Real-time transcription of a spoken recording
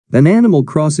An Animal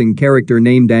Crossing character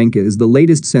named Ankha is the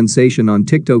latest sensation on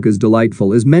TikTok. As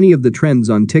delightful as many of the trends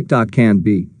on TikTok can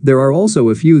be, there are also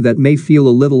a few that may feel a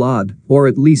little odd, or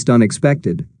at least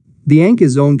unexpected. The Ankha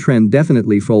Zone trend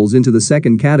definitely falls into the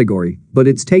second category, but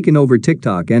it's taken over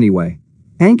TikTok anyway.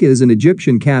 Ankha is an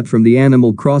Egyptian cat from the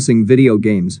Animal Crossing video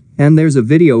games, and there's a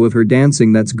video of her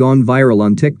dancing that's gone viral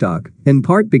on TikTok, in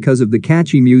part because of the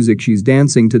catchy music she's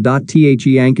dancing to. The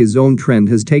Ankha Zone trend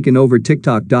has taken over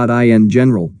TikTok. In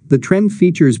general, the trend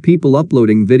features people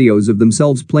uploading videos of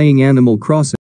themselves playing Animal Crossing.